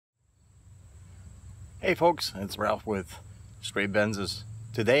Hey folks, it's Ralph with Straight Benzes.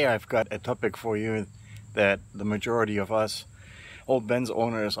 Today I've got a topic for you that the majority of us old Benz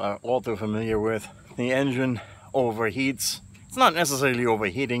owners are all too familiar with. The engine overheats. It's not necessarily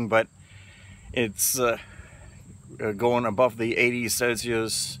overheating, but it's going above the 80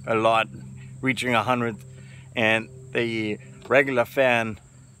 Celsius a lot, reaching 100, and the regular fan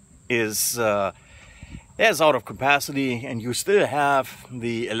is out of capacity, and you still have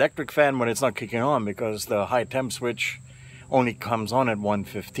the electric fan when it's not kicking on because the high temp switch only comes on at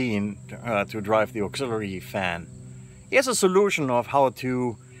 115 to drive the auxiliary fan. Here's a solution of how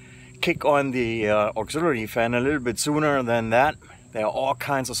to kick on the auxiliary fan a little bit sooner than that. There are all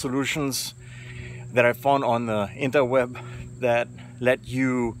kinds of solutions that I found on the interweb that let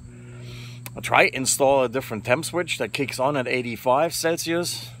you try install a different temp switch that kicks on at 85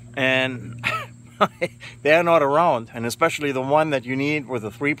 Celsius, and they're not around, and especially the one that you need with a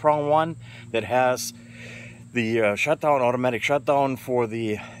 3-prong one that has the automatic shutdown for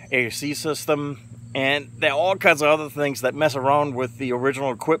the AC system. And there are all kinds of other things that mess around with the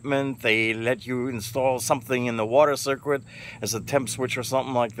original equipment. They let you install something in the water circuit as a temp switch or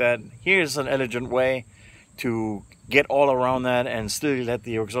something like that. Here's an elegant way to get all around that and still let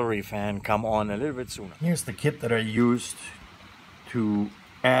the auxiliary fan come on a little bit sooner. Here's the kit that I used to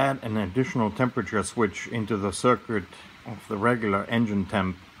add an additional temperature switch into the circuit of the regular engine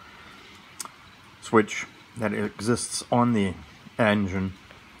temp switch that exists on the engine.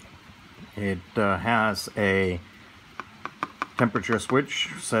 It has a temperature switch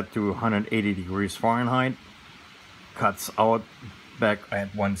set to 180 degrees Fahrenheit, cuts out back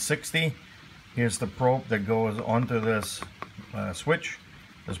at 160. Here's the probe that goes onto this switch.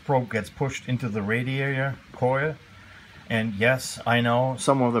 This probe gets pushed into the radiator coil. And yes, I know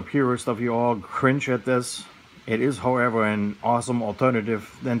some of the purists of you all cringe at this. It is, however, an awesome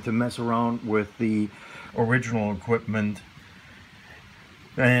alternative than to mess around with the original equipment.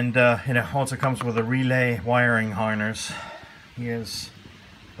 And it also comes with a relay wiring harness. Here's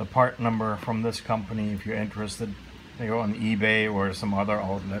the part number from this company if you're interested. They go on eBay or some other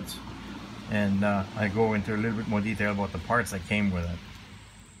outlets. And I go into a little bit more detail about the parts that came with it.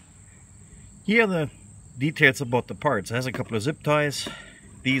 Here are the details about the parts. It has a couple of zip ties,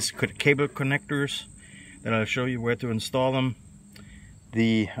 these cable connectors that I'll show you where to install them,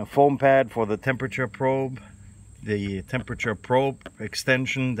 the foam pad for the temperature probe, the temperature probe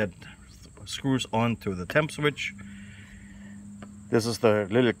extension that screws onto the temp switch. This is the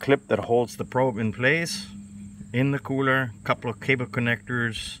little clip that holds the probe in place in the cooler, couple of cable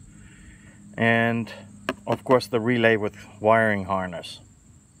connectors, and of course the relay with wiring harness.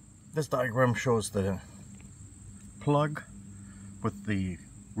 This diagram shows the plug with the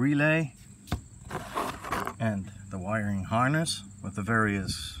relay and the wiring harness with the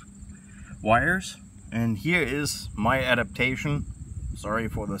various wires. And here is my adaptation. Sorry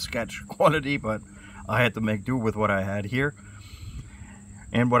for the sketch quality, but I had to make do with what I had here.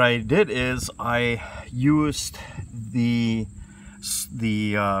 And what I did is I used the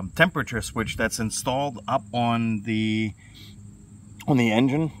temperature switch that's installed up on the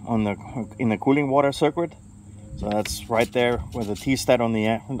engine in the cooling water circuit. So that's right there with the T-stat on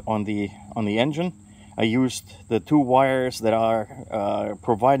the engine. I used the two wires that are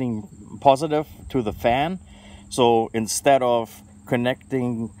providing positive to the fan. So instead of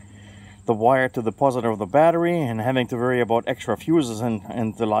connecting the wire to the positive of the battery and having to worry about extra fuses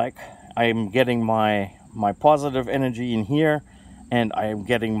and the like, I'm getting my positive energy in here, and I'm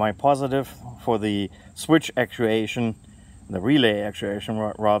getting my positive for the switch actuation, the relay actuation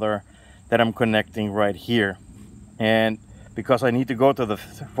rather, that I'm connecting right here. And because I need to go to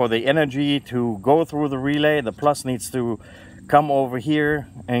for the energy to go through the relay, the plus needs to come over here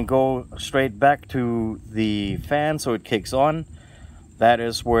and go straight back to the fan so it kicks on. That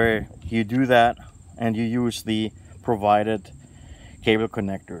is where you do that, and you use the provided cable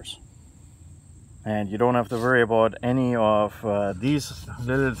connectors. And you don't have to worry about any of these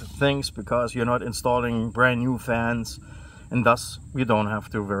little things because you're not installing brand new fans, and thus you don't have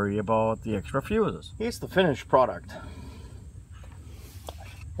to worry about the extra fuses. Here's the finished product.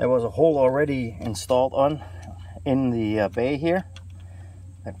 There was a hole already installed in the bay here,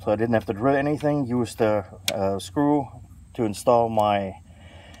 so I didn't have to drill anything. Used a screw to install my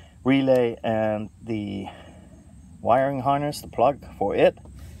relay and the wiring harness, the plug for it.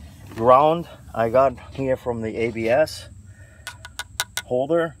 Ground I got here from the ABS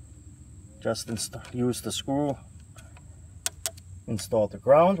holder. Just use the screw, install the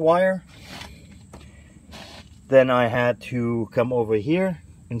ground wire. Then I had to come over here,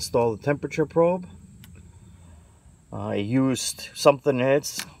 install the temperature probe. I used something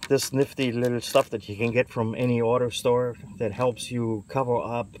else this nifty little stuff that you can get from any auto store that helps you cover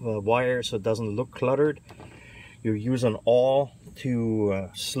up wire so it doesn't look cluttered. You use an awl to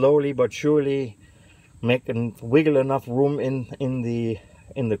slowly but surely make and wiggle enough room in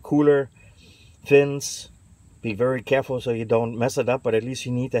the cooler fins. Be very careful so you don't mess it up, but at least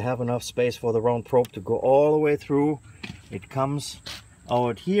you need to have enough space for the round probe to go all the way through. It comes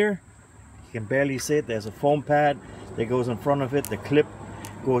out here. You can barely see it. There's a foam pad that goes in front of it. The clip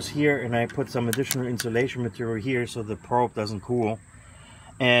goes here, and I put some additional insulation material here so the probe doesn't cool.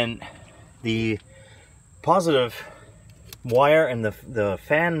 And the positive wire and the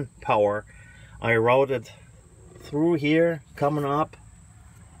fan power I routed through here, coming up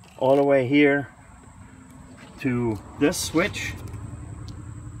all the way here to this switch.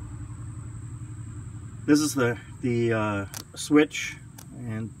 This is the switch,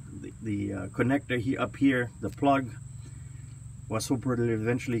 and the connector here up here, the plug was super, it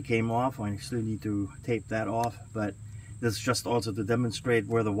eventually came off. I still need to tape that off, but this is just also to demonstrate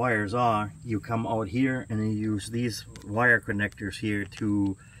where the wires are. You come out here and you use these wire connectors here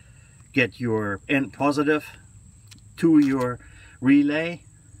to get your end positive to your relay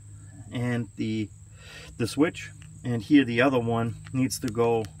and the switch, and here the other one needs to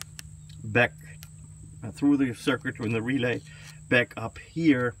go back through the circuit and the relay back up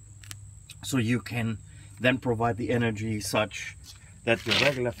here, so you can then provide the energy such that your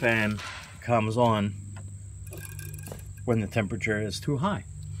regular fan comes on when the temperature is too high.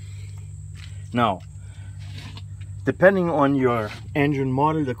 Now, depending on your engine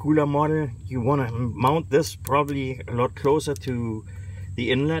model, the cooler model, you want to mount this probably a lot closer to the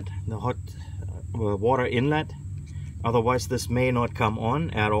inlet, the hot water inlet. Otherwise this may not come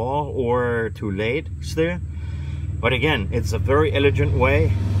on at all, or too late still. But again, it's a very elegant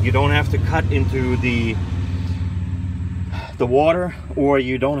way. You don't have to cut into the water, or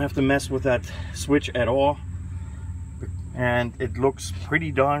you don't have to mess with that switch at all. And it looks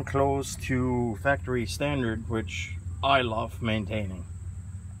pretty darn close to factory standard, which I love maintaining.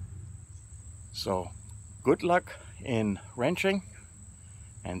 So good luck in wrenching,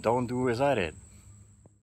 and don't do as I did.